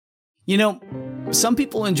You know, some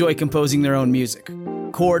people enjoy composing their own music,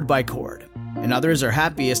 chord by chord, and others are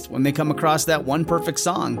happiest when they come across that one perfect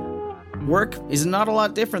song. Work is not a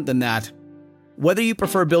lot different than that. Whether you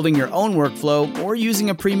prefer building your own workflow or using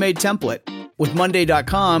a pre-made template, with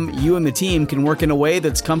Monday.com, you and the team can work in a way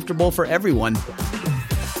that's comfortable for everyone.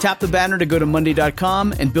 Tap the banner to go to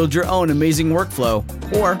Monday.com and build your own amazing workflow,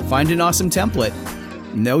 or find an awesome template.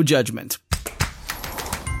 No judgment.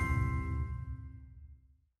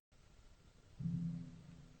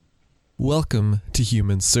 Welcome to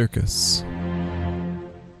Human Circus.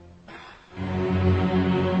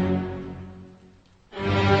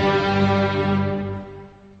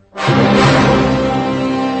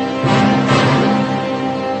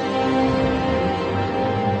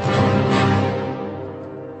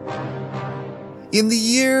 In the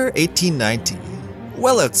year 1890,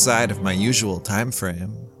 well outside of my usual time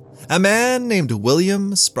frame, a man named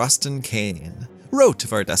William Sproston Kane wrote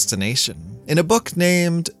of our destination in a book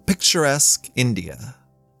named Picturesque India.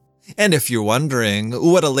 And if you're wondering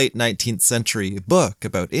what a late 19th century book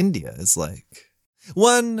about India is like,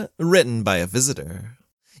 one written by a visitor,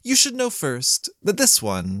 you should know first that this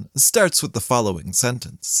one starts with the following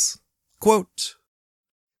sentence. Quote,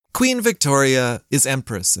 Queen Victoria is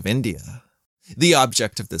Empress of India. The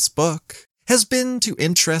object of this book has been to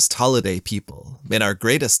interest holiday people in our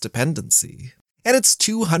greatest dependency and its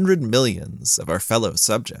 200 millions of our fellow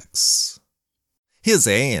subjects. His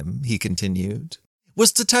aim, he continued,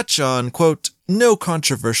 was to touch on, quote, no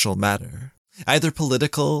controversial matter, either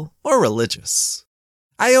political or religious.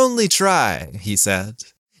 I only try, he said,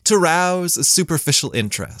 to rouse a superficial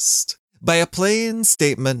interest by a plain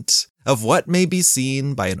statement of what may be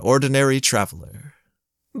seen by an ordinary traveler.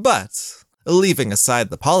 But, leaving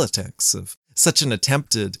aside the politics of such an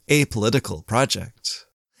attempted apolitical project,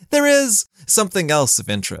 there is something else of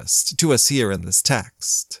interest to us here in this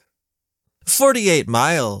text. 48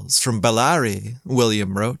 miles from Bellary,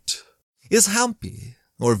 William wrote, is Hampi,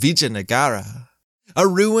 or Vijayanagara, a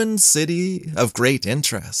ruined city of great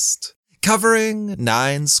interest, covering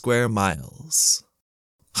 9 square miles.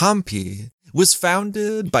 Hampi was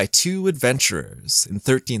founded by 2 adventurers in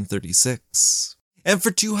 1336, and for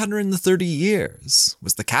 230 years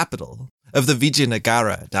was the capital of the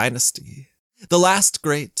Vijayanagara dynasty, the last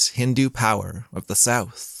great Hindu power of the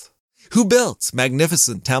south, who built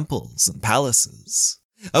magnificent temples and palaces,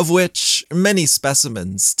 of which many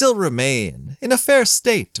specimens still remain in a fair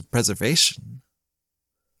state of preservation.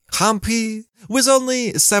 Hampi was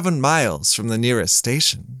only 7 miles from the nearest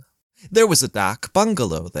station. There was a dak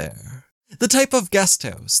bungalow there, the type of guest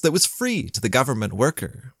house that was free to the government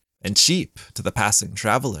worker and cheap to the passing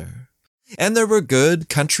traveler. And there were good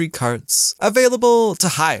country carts available to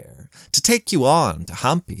hire to take you on to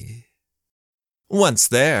Hampi. Once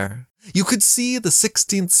there, you could see the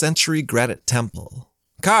 16th century granite temple,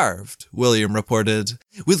 carved, William reported,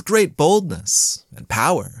 with great boldness and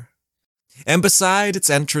power. And beside its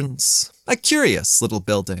entrance, a curious little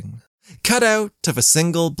building, cut out of a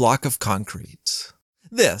single block of concrete.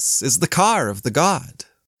 This is the car of the god,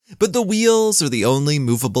 but the wheels are the only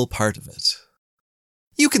movable part of it.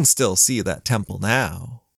 You can still see that temple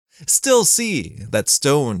now, still see that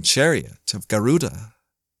stone chariot of Garuda.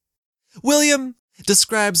 William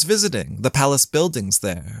describes visiting the palace buildings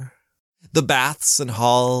there, the baths and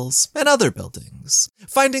halls and other buildings,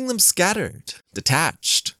 finding them scattered,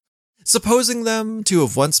 detached, supposing them to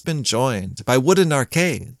have once been joined by wooden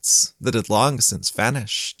arcades that had long since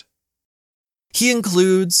vanished. He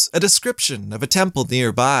includes a description of a temple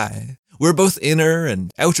nearby, where both inner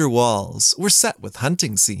and outer walls were set with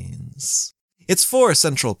hunting scenes, its 4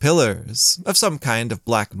 central pillars of some kind of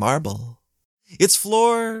black marble, its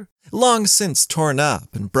floor long since torn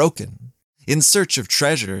up and broken, in search of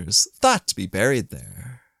treasures thought to be buried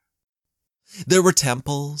there. There were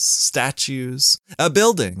temples, statues, a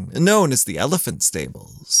building known as the Elephant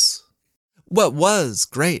Stables. What was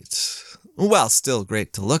great, while still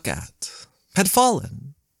great to look at, had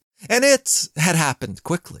fallen, and it had happened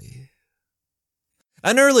quickly.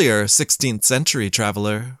 An earlier 16th century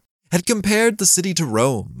traveler had compared the city to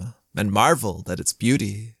Rome and marveled at its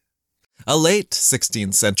beauty. A late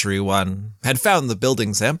 16th century one had found the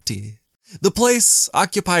buildings empty, the place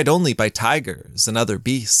occupied only by tigers and other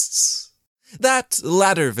beasts. That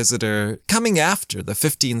latter visitor coming after the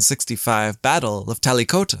 1565 Battle of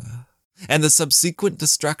Talikota and the subsequent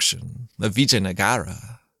destruction of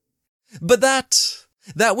Vijayanagara. But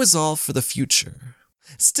that was all for the future,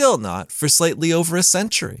 still not for slightly over a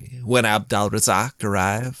century when Abd al-Razak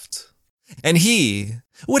arrived. And he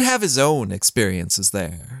would have his own experiences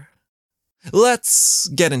there. Let's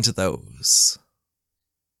get into those.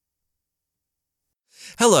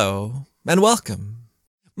 Hello, and welcome.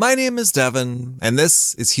 My name is Devin, and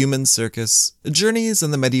this is Human Circus, Journeys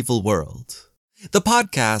in the Medieval World, the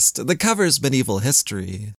podcast that covers medieval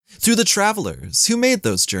history through the travelers who made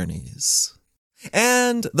those journeys.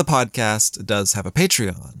 And the podcast does have a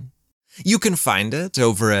Patreon. You can find it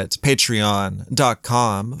over at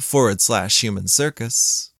patreon.com/Human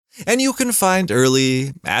Circus, and you can find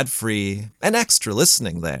early, ad-free, and extra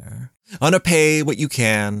listening there on a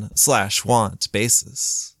pay-what-you-can/want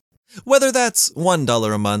basis. Whether that's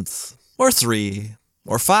 $1 a month, or $3,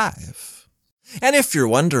 or $5. And if you're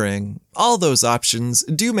wondering, all those options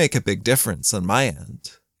do make a big difference on my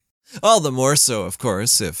end. All the more so, of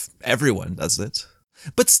course, if everyone does it.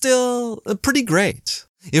 But still, pretty great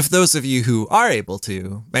if those of you who are able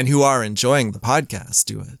to, and who are enjoying the podcast,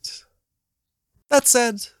 do it. That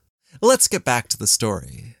said, let's get back to the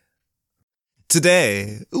story.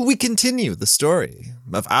 Today, we continue the story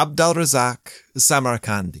of Abd al-Razak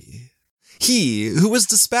Samarkandi, he who was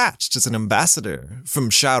dispatched as an ambassador from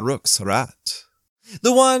Shah Rukh's Herat,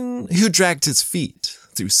 the one who dragged his feet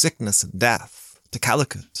through sickness and death to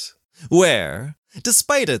Calicut, where,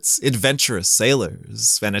 despite its adventurous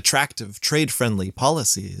sailors and attractive trade-friendly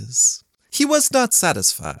policies, he was not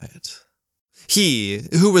satisfied. He,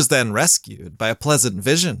 who was then rescued by a pleasant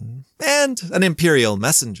vision and an imperial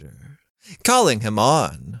messenger, calling him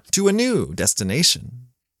on to a new destination.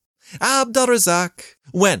 Abd al-Razak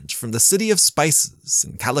went from the city of spices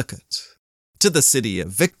in Calicut to the city of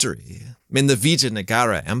victory in the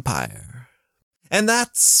Vijayanagara Empire. And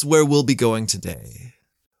that's where we'll be going today.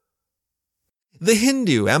 The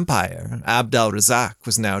Hindu empire Abd al-Razak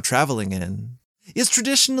was now traveling in is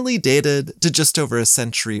traditionally dated to just over a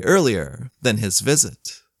century earlier than his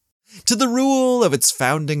visit, to the rule of its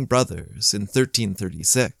founding brothers in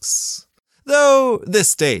 1336, though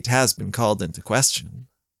this date has been called into question.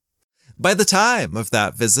 By the time of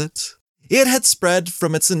that visit, it had spread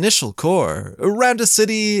from its initial core around a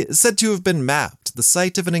city said to have been mapped the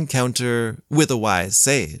site of an encounter with a wise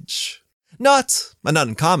sage. Not an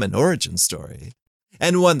uncommon origin story,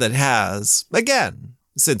 and one that has, again,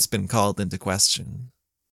 since been called into question.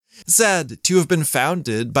 Said to have been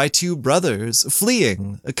founded by two brothers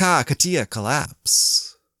fleeing a Kakatiya collapse.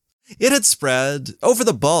 It had spread over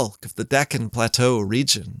the bulk of the Deccan Plateau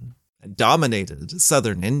region and dominated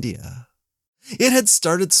southern India. It had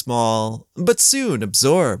started small, but soon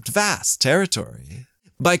absorbed vast territory,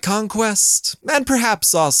 by conquest, and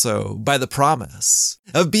perhaps also by the promise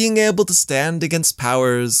of being able to stand against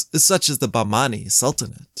powers such as the Bahmani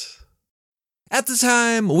Sultanate. At the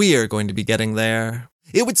time we are going to be getting there,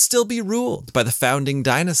 it would still be ruled by the founding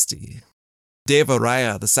dynasty, Deva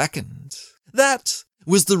Raya II. That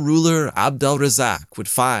was the ruler Abd al-Razak would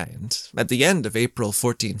find at the end of April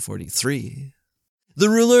 1443. The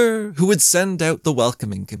ruler who would send out the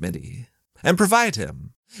welcoming committee and provide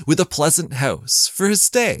him with a pleasant house for his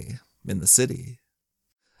stay in the city.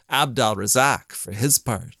 Abd al-Razak, for his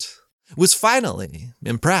part, was finally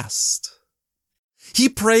impressed. He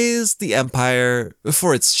praised the empire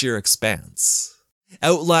for its sheer expanse,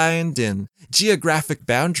 outlined in geographic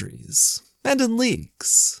boundaries and in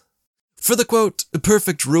leagues, for the, quote,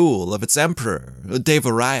 perfect rule of its emperor, Deva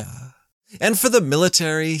Raya, and for the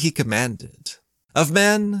military he commanded, of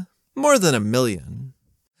men, more than 1 million,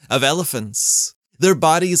 of elephants, their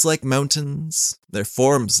bodies like mountains, their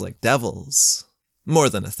forms like devils, more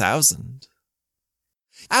than 1,000.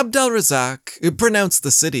 Abd al-Razak pronounced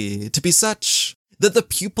the city to be such that the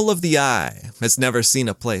pupil of the eye has never seen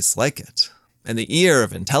a place like it, and the ear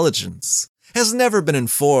of intelligence has never been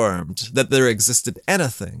informed that there existed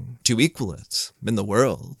anything to equal it in the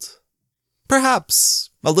world.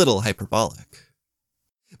 Perhaps a little hyperbolic.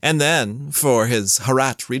 And then, for his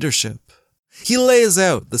Herat readership, he lays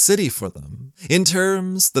out the city for them in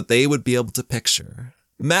terms that they would be able to picture,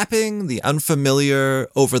 mapping the unfamiliar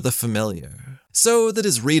over the familiar, so that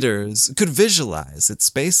his readers could visualize its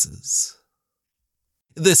spaces.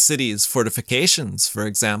 This city's fortifications, for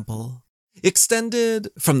example, extended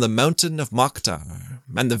from the mountain of Mokhtar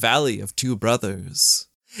and the valley of Two Brothers,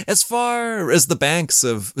 as far as the banks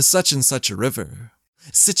of such and such a river,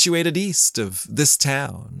 situated east of this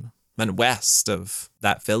town and west of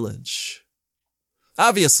that village.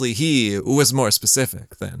 Obviously, he was more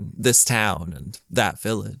specific than this town and that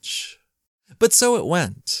village. But so it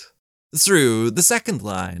went, through the second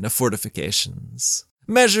line of fortifications,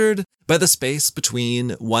 measured by the space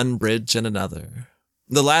between one bridge and another.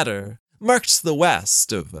 The latter marked to the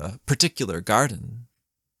west of a particular garden.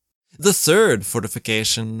 The third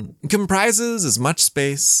fortification comprises as much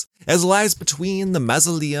space as lies between the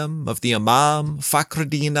mausoleum of the Imam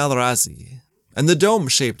Fakhruddin al-Razi and the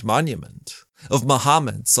dome-shaped monument of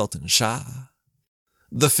Muhammad Sultan Shah.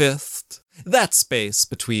 The fifth, that space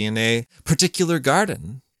between a particular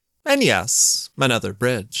garden and, yes, another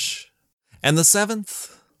bridge. And the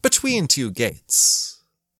seventh, between two gates.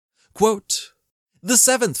 Quote, the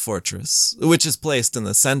seventh fortress, which is placed in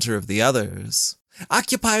the center of the others,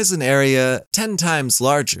 occupies an area 10 times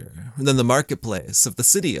larger than the marketplace of the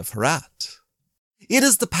city of Herat. It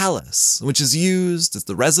is the palace which is used as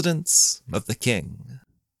the residence of the king.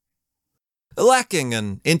 Lacking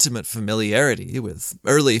an intimate familiarity with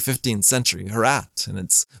early 15th century Herat and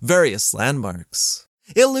its various landmarks,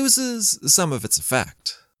 it loses some of its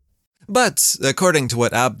effect. But, according to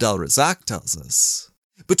what Abd al-Razak tells us,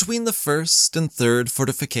 between the first and third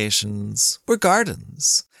fortifications were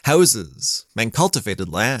gardens, houses, and cultivated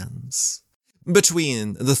lands.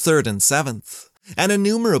 Between the third and seventh, an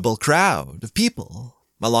innumerable crowd of people,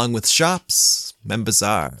 along with shops and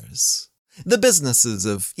bazaars. The businesses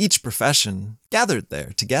of each profession gathered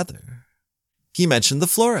there together. He mentioned the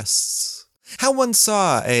florists, how one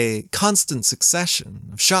saw a constant succession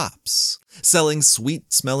of shops selling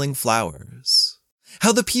sweet-smelling flowers,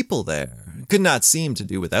 how the people there could not seem to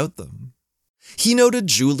do without them. He noted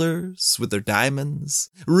jewelers with their diamonds,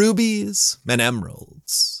 rubies, and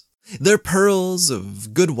emeralds, their pearls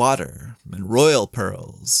of good water and royal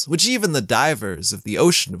pearls, which even the divers of the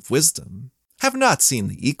ocean of wisdom have not seen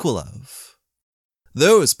the equal of.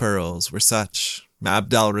 Those pearls were such,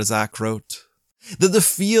 Abd al-Razak wrote, that the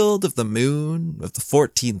field of the moon of the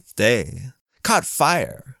 14th day caught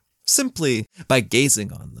fire simply by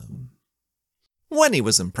gazing on them. When he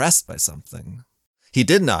was impressed by something, he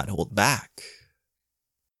did not hold back.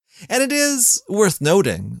 And it is worth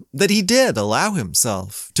noting that he did allow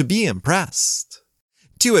himself to be impressed,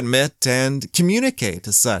 to admit and communicate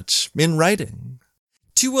as such in writing,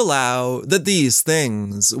 to allow that these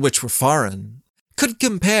things which were foreign could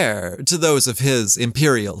compare to those of his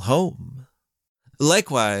imperial home.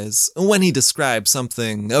 Likewise, when he described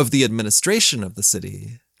something of the administration of the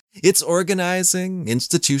city, its organizing,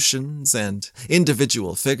 institutions, and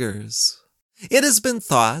individual figures, it has been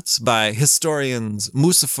thought by historians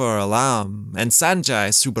Muzaffar Alam and Sanjay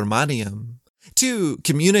Subramaniam to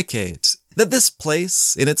communicate that this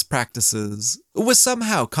place in its practices was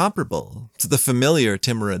somehow comparable to the familiar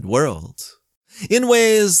Timurid world, in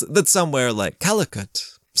ways that somewhere like Calicut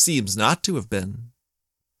seems not to have been.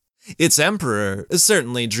 Its emperor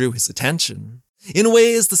certainly drew his attention, in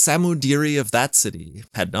ways the Samudiri of that city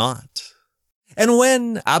had not. And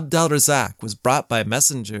when Abd al-Razak was brought by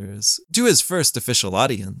messengers to his first official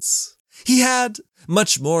audience, he had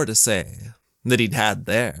much more to say than he'd had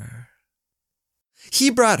there. He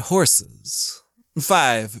brought horses,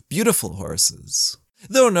 5 beautiful horses,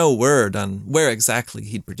 though no word on where exactly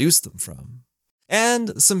he'd produced them from,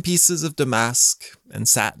 and some pieces of damask and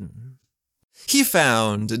satin. He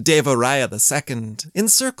found Devaraya II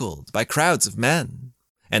encircled by crowds of men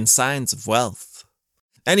and signs of wealth,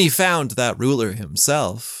 and he found that ruler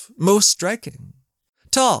himself most striking,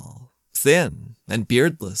 tall, thin, and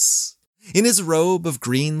beardless, in his robe of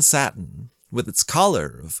green satin with its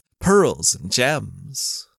collar of pearls and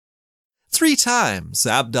gems. 3 times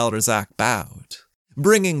Abd al-Razak bowed,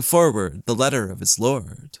 bringing forward the letter of his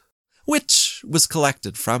lord, which was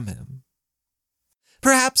collected from him.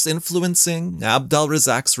 Perhaps influencing Abd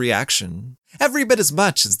al-Razak's reaction every bit as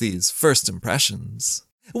much as these first impressions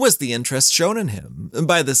was the interest shown in him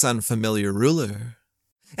by this unfamiliar ruler.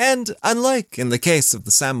 And unlike in the case of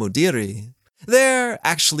the Samudiri, there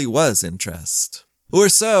actually was interest, or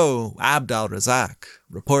so Abd al-Razak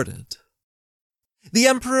reported. The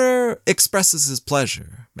emperor expresses his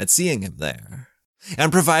pleasure at seeing him there,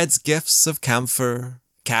 and provides gifts of camphor,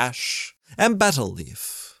 cash, and betel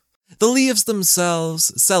leaf. The leaves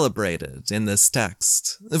themselves celebrated in this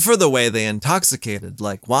text for the way they intoxicated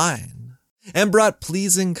like wine, and brought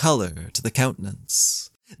pleasing color to the countenance,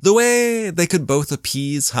 the way they could both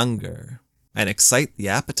appease hunger and excite the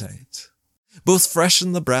appetite, both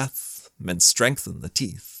freshen the breath and strengthen the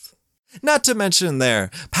teeth, not to mention their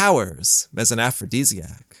powers as an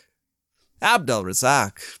aphrodisiac. Abd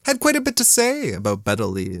al-Razak had quite a bit to say about betel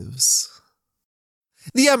leaves.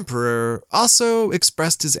 The emperor also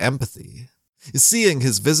expressed his empathy, seeing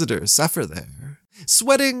his visitor suffer there,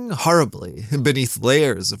 sweating horribly beneath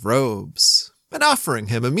layers of robes, and offering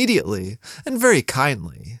him immediately and very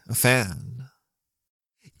kindly a fan.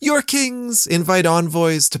 "Your kings invite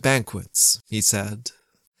envoys to banquets," he said,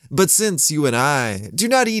 "but since you and I do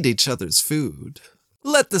not eat each other's food,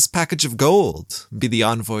 let this package of gold be the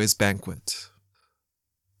envoy's banquet."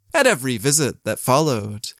 At every visit that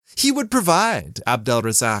followed, he would provide Abd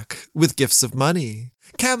al-Razak with gifts of money,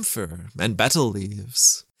 camphor, and betel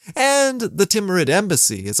leaves, And the Timurid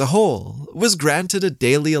embassy as a whole was granted a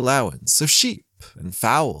daily allowance of sheep and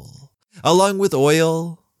fowl, along with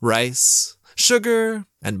oil, rice, sugar,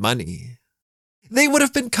 and money. They would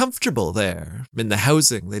have been comfortable there in the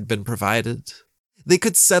housing they'd been provided. They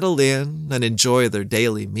could settle in and enjoy their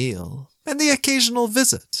daily meal and the occasional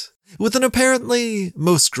visit with an apparently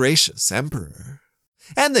most gracious emperor.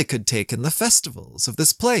 And they could take in the festivals of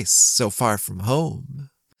this place so far from home,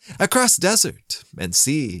 across desert and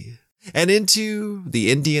sea, and into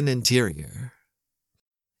the Indian interior.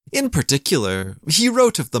 In particular, he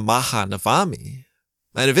wrote of the Mahanavami,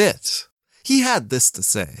 and of it, he had this to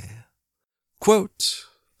say, quote,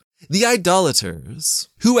 "The idolaters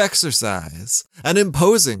who exercise an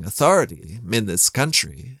imposing authority in this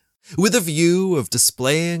country, with a view of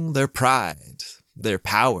displaying their pride, their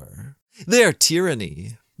power, their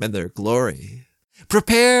tyranny, and their glory,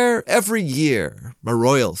 prepare every year a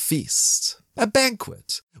royal feast, a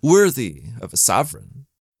banquet worthy of a sovereign.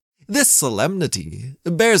 This solemnity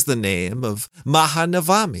bears the name of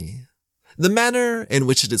Mahanavami. The manner in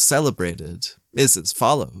which it is celebrated is as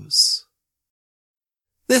follows."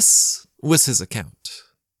 This was his account.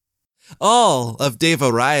 All of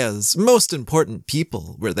Deva Raya's most important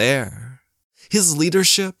people were there. His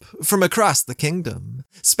leadership from across the kingdom,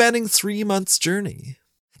 spanning 3 months' journey.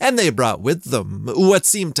 And they brought with them what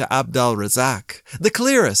seemed to Abd al-Razak the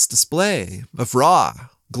clearest display of raw,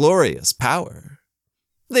 glorious power.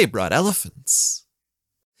 They brought elephants.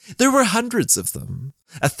 There were hundreds of them,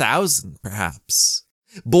 1,000 perhaps,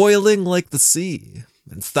 boiling like the sea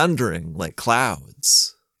and thundering like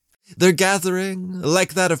clouds. Their gathering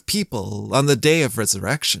like that of people on the day of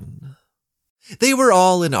resurrection. They were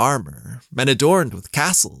all in armor and adorned with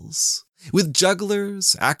castles, with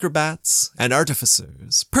jugglers, acrobats, and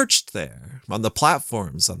artificers perched there on the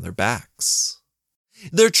platforms on their backs.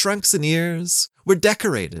 Their trunks and ears were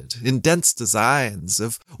decorated in dense designs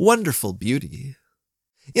of wonderful beauty.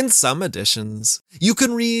 In some editions, you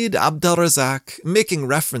can read Abd al-Razak making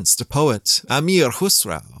reference to poet Amir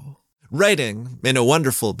Khusrau, writing in a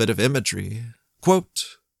wonderful bit of imagery,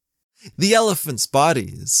 quote, "The elephants'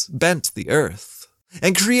 bodies bent the earth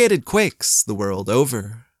and created quakes the world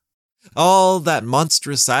over. All that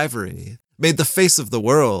monstrous ivory made the face of the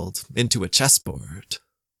world into a chessboard."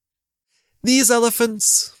 These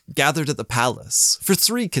elephants gathered at the palace for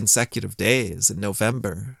 3 consecutive days in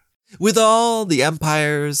November, with all the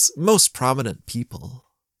empire's most prominent people.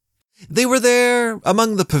 They were there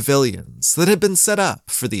among the pavilions that had been set up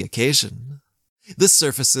for the occasion, the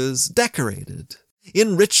surfaces decorated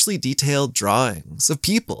in richly detailed drawings of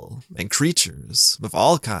people and creatures of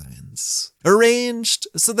all kinds, arranged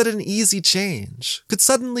so that an easy change could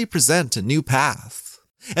suddenly present a new path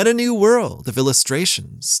and a new world of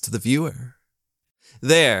illustrations to the viewer.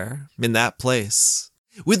 There, in that place,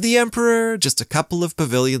 with the emperor just a couple of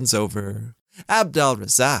pavilions over, Abd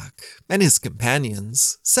al-Razak and his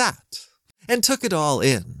companions sat and took it all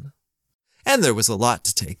in. And there was a lot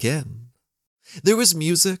to take in. There was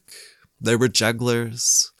music, there were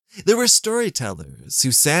jugglers, there were storytellers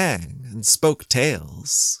who sang and spoke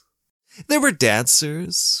tales. There were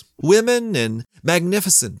dancers, women in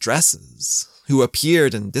magnificent dresses, who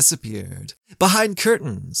appeared and disappeared behind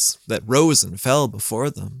curtains that rose and fell before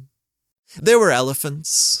them. There were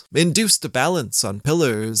elephants, induced to balance on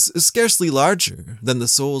pillars scarcely larger than the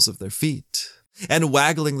soles of their feet, and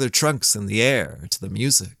waggling their trunks in the air to the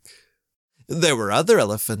music. There were other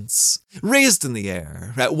elephants, raised in the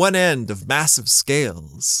air at one end of massive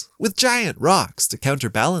scales, with giant rocks to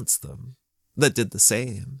counterbalance them, that did the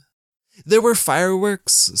same. There were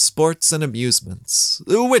fireworks, sports, and amusements,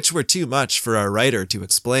 which were too much for our writer to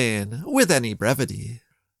explain with any brevity.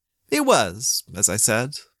 It was, as I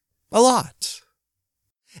said, a lot.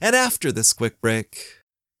 And after this quick break,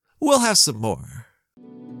 we'll have some more.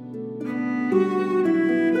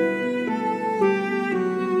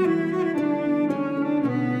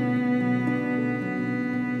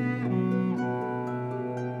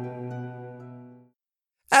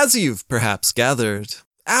 As you've perhaps gathered,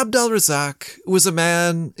 Abd al-Razak was a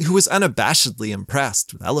man who was unabashedly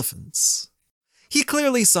impressed with elephants. He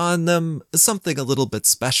clearly saw in them something a little bit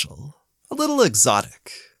special, a little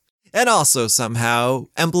exotic, and also somehow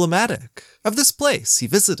emblematic of this place he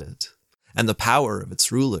visited and the power of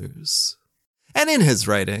its rulers. And in his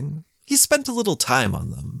writing, he spent a little time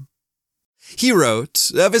on them. He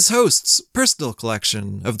wrote of his host's personal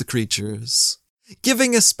collection of the creatures,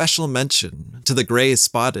 giving a special mention to the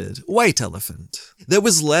gray-spotted white elephant that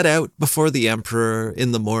was led out before the emperor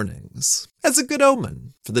in the mornings as a good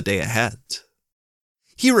omen for the day ahead.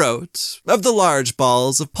 He wrote of the large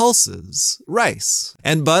balls of pulses, rice,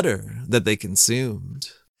 and butter that they consumed,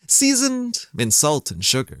 seasoned in salt and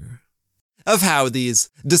sugar, of how these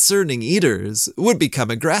discerning eaters would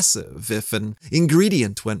become aggressive if an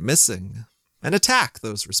ingredient went missing and attack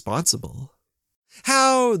those responsible,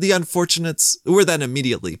 how the unfortunates were then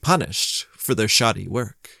immediately punished for their shoddy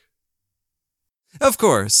work. Of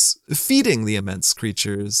course, feeding the immense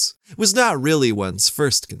creatures was not really one's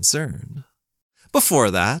first concern.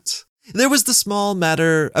 Before that, there was the small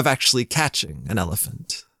matter of actually catching an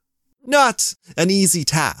elephant. Not an easy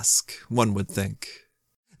task, one would think.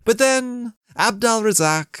 But then, Abd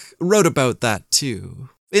al-Razak wrote about that too,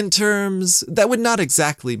 in terms that would not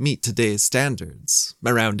exactly meet today's standards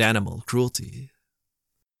around animal cruelty.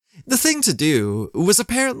 The thing to do was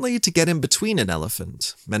apparently to get in between an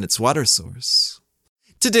elephant and its water source,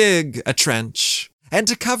 to dig a trench and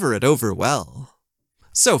to cover it over well.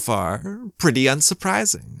 So far, pretty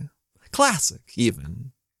unsurprising. Classic,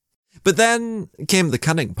 even. But then came the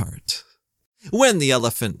cunning part. When the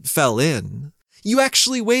elephant fell in, you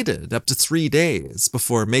actually waited up to 3 days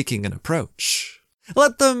before making an approach.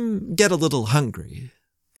 Let them get a little hungry.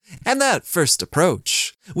 And that first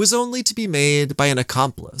approach was only to be made by an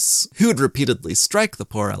accomplice who'd repeatedly strike the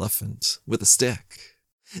poor elephant with a stick.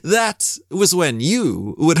 That was when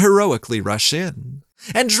you would heroically rush in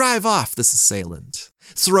and drive off this assailant,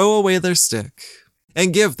 throw away their stick,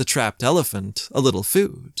 and give the trapped elephant a little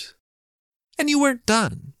food. And you weren't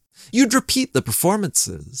done. You'd repeat the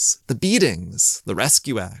performances, the beatings, the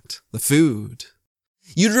rescue act, the food.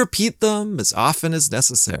 You'd repeat them as often as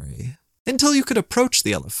necessary, until you could approach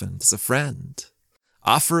the elephant as a friend,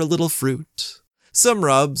 offer a little fruit, some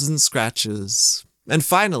rubs and scratches, and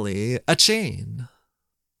finally, a chain.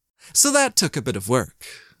 So that took a bit of work,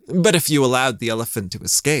 but if you allowed the elephant to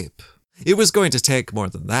escape, it was going to take more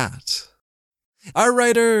than that. Our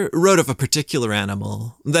writer wrote of a particular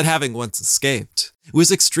animal that, having once escaped,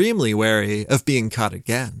 was extremely wary of being caught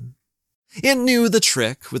again. It knew the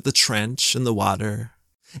trick with the trench and the water,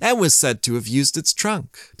 and was said to have used its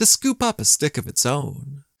trunk to scoop up a stick of its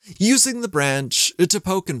own, using the branch to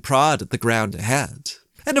poke and prod at the ground ahead,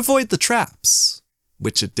 and avoid the traps,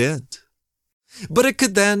 which it did. But it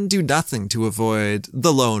could then do nothing to avoid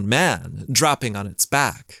the lone man dropping on its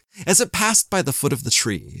back as it passed by the foot of the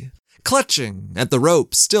tree, clutching at the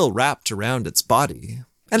rope still wrapped around its body,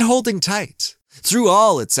 and holding tight through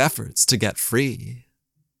all its efforts to get free.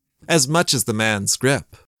 As much as the man's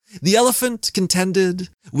grip, the elephant contended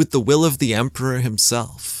with the will of the emperor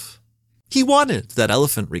himself. He wanted that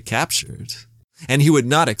elephant recaptured, and he would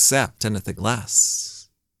not accept anything less.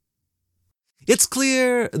 It's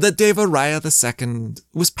clear that Deva Raya II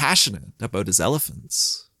was passionate about his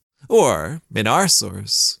elephants. Or, in our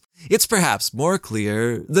source, it's perhaps more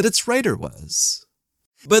clear that its writer was.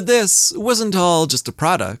 But this wasn't all just a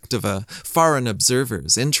product of a foreign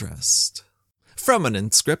observer's interest. From an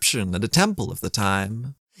inscription at a temple of the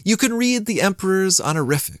time, you can read the emperor's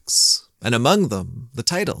honorifics, and among them the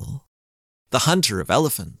title, the Hunter of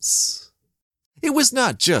Elephants. It was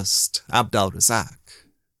not just Abd al-Razak.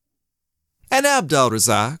 And Abd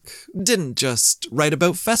al-Razak didn't just write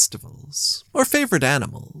about festivals or favorite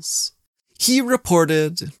animals. He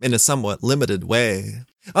reported, in a somewhat limited way,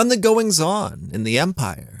 on the goings-on in the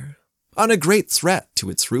empire, on a great threat to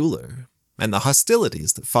its ruler, and the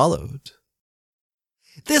hostilities that followed.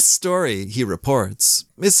 This story, he reports,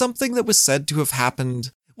 is something that was said to have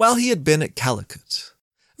happened while he had been at Calicut.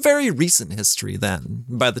 Very recent history then,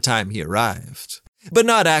 by the time he arrived, but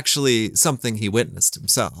not actually something he witnessed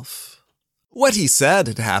himself. What he said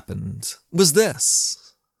had happened was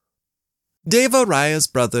this. Deva Raya's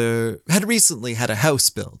brother had recently had a house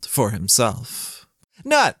built for himself.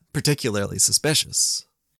 Not particularly suspicious.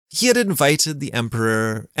 He had invited the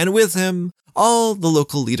emperor, and with him, all the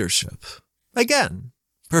local leadership. Again,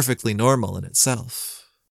 perfectly normal in itself.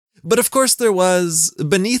 But of course there was,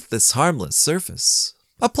 beneath this harmless surface,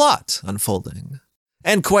 a plot unfolding,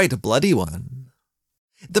 and quite a bloody one.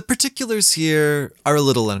 The particulars here are a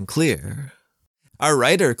little unclear. Our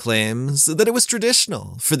writer claims that it was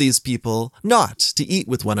traditional for these people not to eat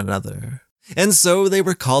with one another, and so they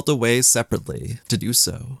were called away separately to do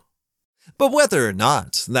so. But whether or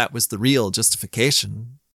not that was the real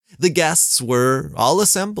justification, the guests were all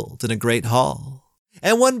assembled in a great hall,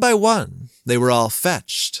 and one by one they were all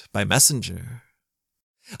fetched by messenger.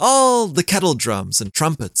 All the kettle drums and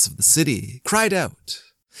trumpets of the city cried out,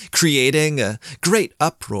 creating a great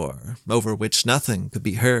uproar over which nothing could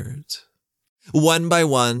be heard. One by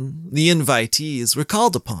one, the invitees were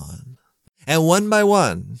called upon, and one by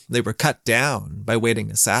one, they were cut down by waiting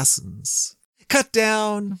assassins. Cut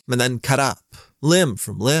down and then cut up, limb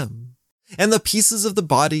from limb, and the pieces of the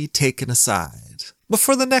body taken aside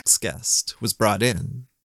before the next guest was brought in.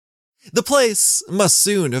 The place must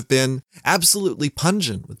soon have been absolutely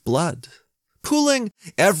pungent with blood, pooling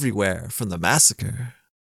everywhere from the massacre.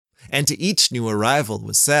 And to each new arrival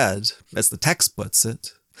was said, as the text puts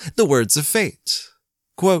it, the words of fate.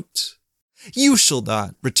 Quote, "You shall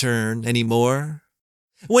not return any more.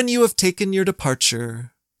 When you have taken your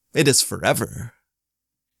departure, it is forever."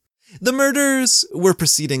 The murders were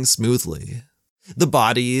proceeding smoothly, the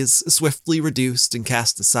bodies swiftly reduced and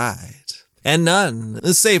cast aside, and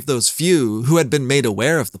none, save those few who had been made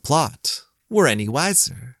aware of the plot, were any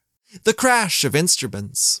wiser. The crash of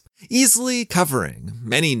instruments easily covering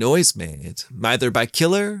any noise made, either by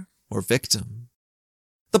killer or victim.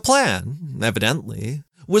 The plan, evidently,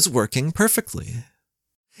 was working perfectly.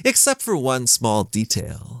 Except for one small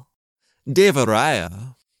detail. Deva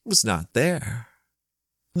Raya was not there.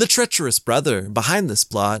 The treacherous brother behind this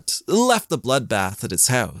plot left the bloodbath at his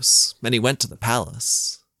house, and he went to the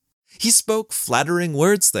palace. He spoke flattering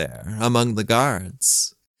words there among the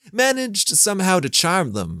guards, managed somehow to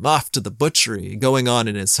charm them off to the butchery going on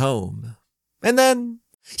in his home, and then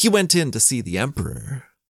he went in to see the emperor.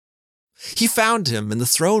 He found him in the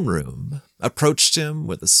throne room, approached him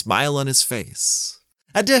with a smile on his face,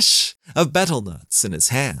 a dish of betel nuts in his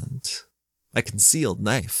hand, a concealed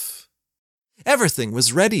knife. Everything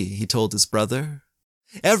was ready, he told his brother.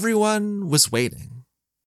 Everyone was waiting.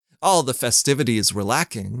 All the festivities were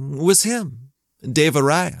lacking was him, Deva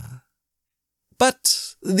Raya.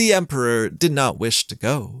 But the emperor did not wish to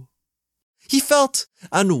go. He felt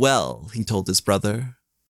unwell, he told his brother.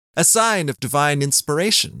 A sign of divine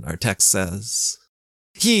inspiration, our text says.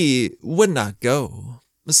 He would not go,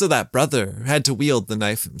 so that brother had to wield the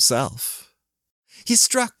knife himself. He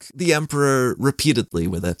struck the emperor repeatedly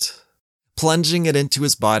with it, plunging it into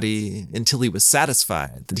his body until he was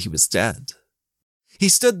satisfied that he was dead. He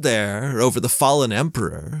stood there over the fallen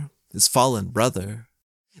emperor, his fallen brother,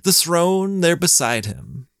 the throne there beside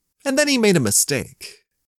him, and then he made a mistake.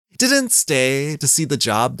 Didn't stay to see the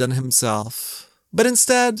job done himself, but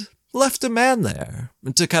instead left a man there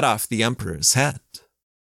to cut off the emperor's head.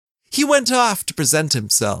 He went off to present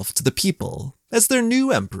himself to the people as their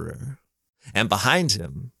new emperor, and behind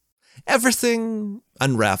him, everything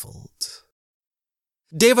unraveled.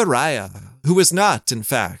 Deva Raya, who was not, in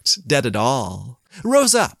fact, dead at all,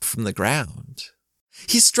 rose up from the ground.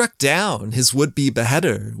 He struck down his would-be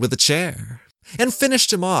beheader with a chair, and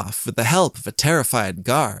finished him off with the help of a terrified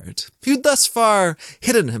guard, who'd thus far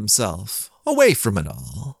hidden himself away from it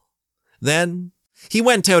all. Then he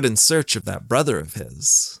went out in search of that brother of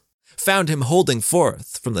his, found him holding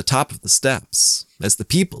forth from the top of the steps as the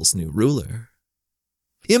people's new ruler.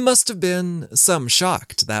 It must have been some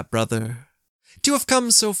shock to that brother to have come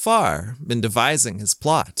so far in devising his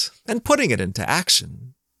plot and putting it into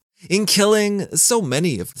action, in killing so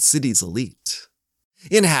many of the city's elite,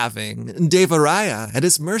 in having Deva Raya at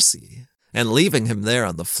his mercy and leaving him there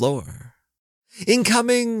on the floor, in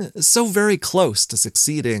coming so very close to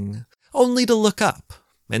succeeding only to look up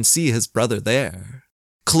and see his brother there,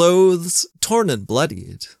 clothes torn and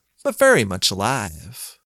bloodied, but very much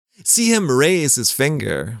alive. See him raise his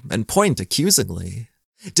finger and point accusingly,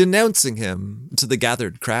 denouncing him to the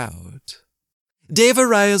gathered crowd. Deva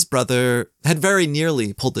Raya's brother had very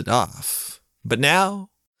nearly pulled it off, but now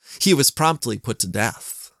he was promptly put to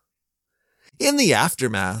death. In the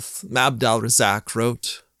aftermath, Abd al-Razak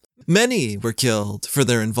wrote, many were killed for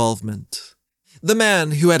their involvement. The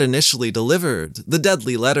man who had initially delivered the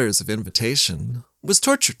deadly letters of invitation was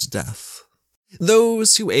tortured to death.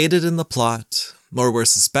 Those who aided in the plot, or were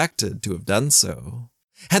suspected to have done so,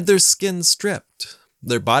 had their skins stripped,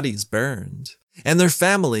 their bodies burned, and their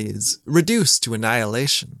families reduced to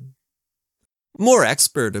annihilation. More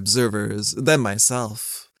expert observers than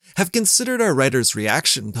myself have considered our writer's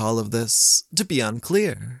reaction to all of this to be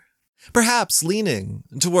unclear, perhaps leaning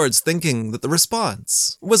towards thinking that the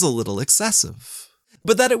response was a little excessive,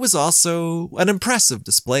 but that it was also an impressive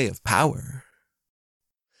display of power.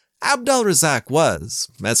 Abd al-Razak was,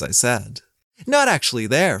 as I said, not actually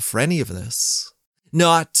there for any of this,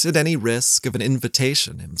 not at any risk of an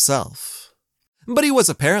invitation himself. But he was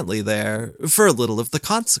apparently there for a little of the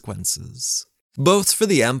consequences, both for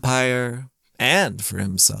the empire and for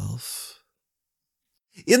himself.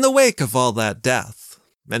 In the wake of all that death,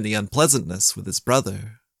 and the unpleasantness with his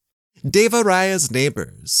brother, Deva Raya's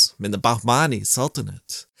neighbors in the Bahmani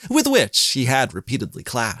Sultanate, with which he had repeatedly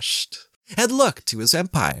clashed, had looked to his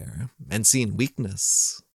empire and seen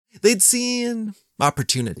weakness. They'd seen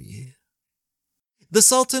opportunity. The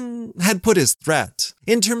Sultan had put his threat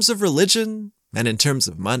in terms of religion and in terms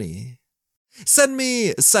of money. Send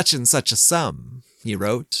me such and such a sum, he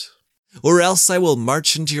wrote, or else I will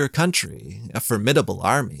march into your country a formidable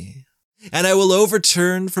army, and I will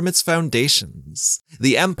overturn from its foundations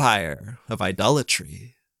the empire of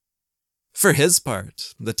idolatry. For his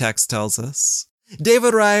part, the text tells us,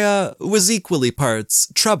 Deva Raya was equally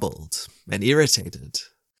parts troubled and irritated,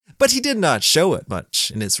 but he did not show it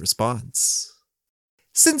much in his response.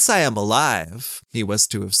 Since I am alive, he was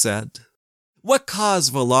to have said, what cause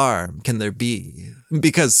of alarm can there be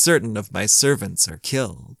because certain of my servants are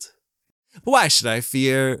killed? Why should I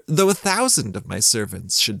fear though 1,000 of my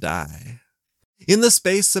servants should die? In the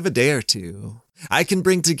space of a day or two, I can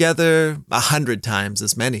bring together 100 times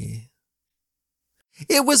as many.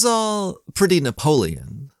 It was all pretty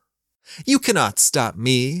Napoleon. You cannot stop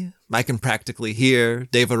me, I can practically hear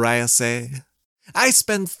Deva Raya say. I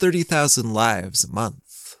spend 30,000 lives a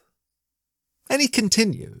month. And he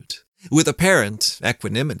continued, with apparent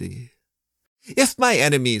equanimity. If my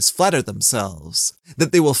enemies flatter themselves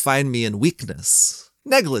that they will find me in weakness,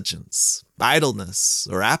 negligence, idleness,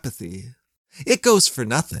 or apathy, it goes for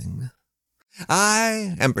nothing.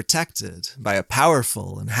 I am protected by a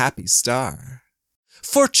powerful and happy star.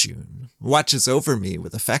 Fortune watches over me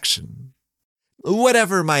with affection.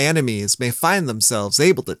 Whatever my enemies may find themselves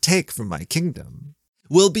able to take from my kingdom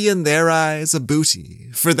will be in their eyes a booty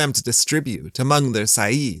for them to distribute among their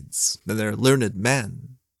Saids and their learned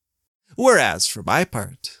men. Whereas, for my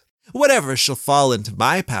part, whatever shall fall into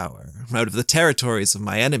my power out of the territories of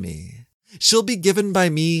my enemy shall be given by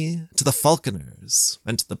me to the falconers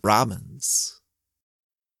and to the Brahmins.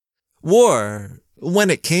 War, when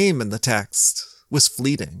it came in the text, was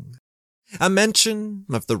fleeting. A mention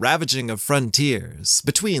of the ravaging of frontiers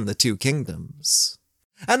between the two kingdoms.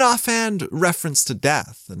 An offhand reference to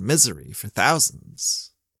death and misery for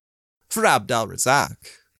thousands. For Abd al-Razak,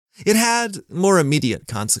 it had more immediate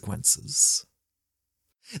consequences.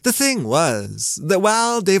 The thing was that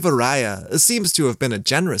while Deva Raya seems to have been a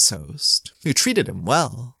generous host who treated him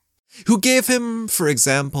well, who gave him, for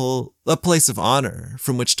example, a place of honor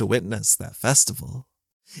from which to witness that festival,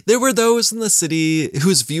 there were those in the city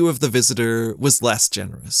whose view of the visitor was less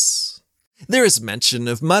generous. There is mention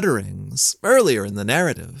of mutterings earlier in the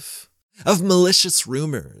narrative, of malicious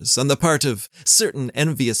rumors on the part of certain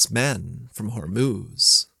envious men from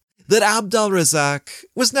Hormuz, that Abd al-Razak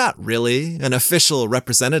was not really an official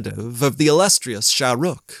representative of the illustrious Shah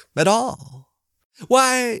Rukh at all.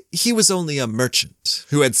 Why, he was only a merchant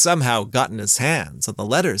who had somehow gotten his hands on the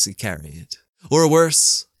letters he carried, or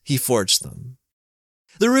worse, he forged them.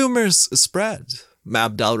 The rumors spread,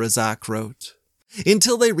 Abd al-Razak wrote,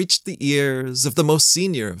 until they reached the ears of the most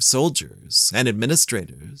senior of soldiers and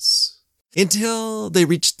administrators, until they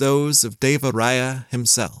reached those of Deva Raya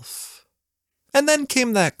himself. And then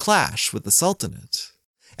came that clash with the Sultanate,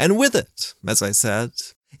 and with it, as I said,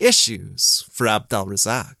 issues for Abd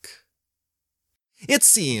al-Razak. It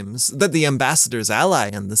seems that the ambassador's ally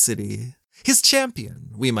in the city, his champion,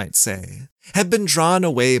 we might say, had been drawn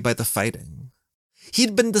away by the fighting.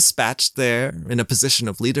 He'd been dispatched there in a position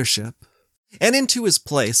of leadership, and into his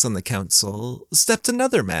place on the council stepped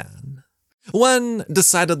another man, one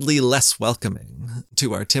decidedly less welcoming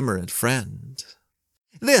to our Timurid friend.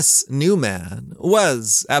 This new man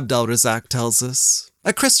was, Abd al-Razak tells us,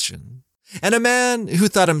 a Christian, and a man who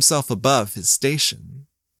thought himself above his station.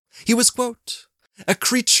 He was, quote, a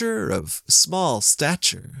creature of small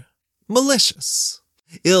stature, malicious,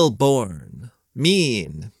 ill-born,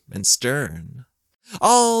 mean, and stern.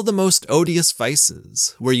 All the most odious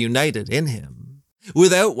vices were united in him,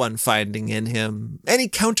 without one finding in him any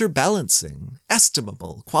counterbalancing,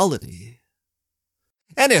 estimable quality.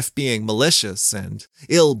 And if being malicious and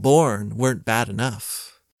ill-born weren't bad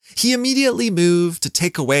enough, he immediately moved to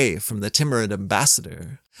take away from the Timurid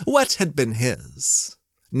ambassador what had been his.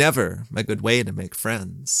 Never a good way to make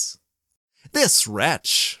friends. This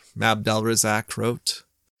wretch, Abd al-Razak wrote,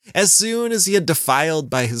 as soon as he had defiled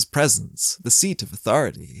by his presence the seat of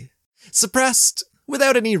authority, suppressed,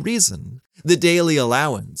 without any reason, the daily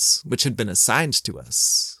allowance which had been assigned to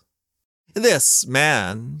us. This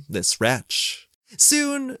man, this wretch,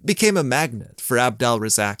 soon became a magnet for Abd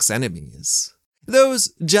al-Razak's enemies,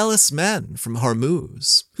 those jealous men from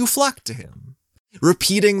Hormuz who flocked to him,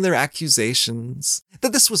 repeating their accusations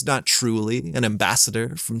that this was not truly an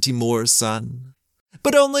ambassador from Timur's son,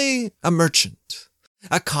 but only a merchant,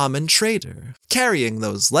 a common trader, carrying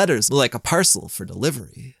those letters like a parcel for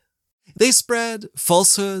delivery. They spread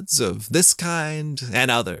falsehoods of this kind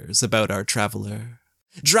and others about our traveler,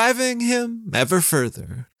 driving him ever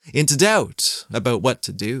further into doubt about what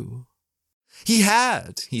to do. He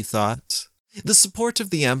had, he thought, the support of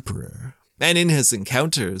the emperor, and in his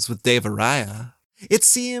encounters with Deva Raya, it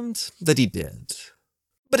seemed that he did.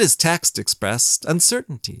 But his text expressed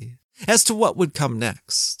uncertainty as to what would come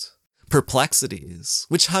next, perplexities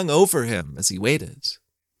which hung over him as he waited,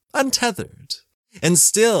 untethered, and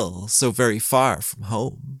still so very far from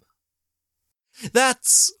home.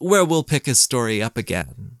 That's where we'll pick his story up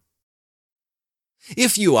again.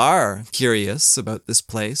 If you are curious about this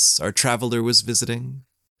place our traveler was visiting,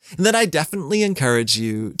 then I definitely encourage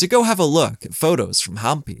you to go have a look at photos from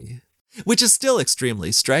Hampi, which is still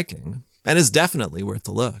extremely striking and is definitely worth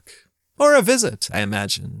a look. Or a visit, I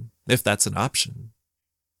imagine, if that's an option.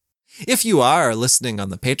 If you are listening on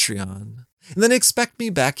the Patreon, then expect me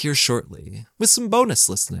back here shortly with some bonus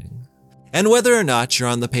listening. And whether or not you're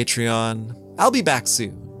on the Patreon, I'll be back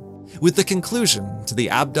soon with the conclusion to the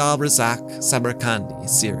Abdal Razak Samarkandi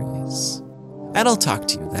series. And I'll talk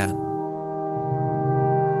to you then.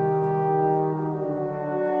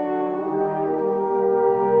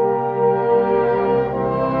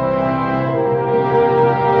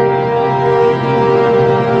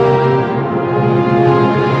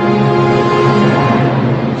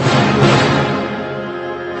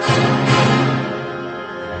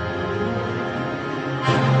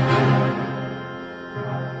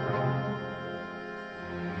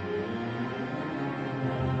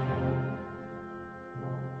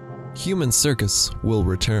 Human Circus will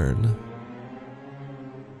return.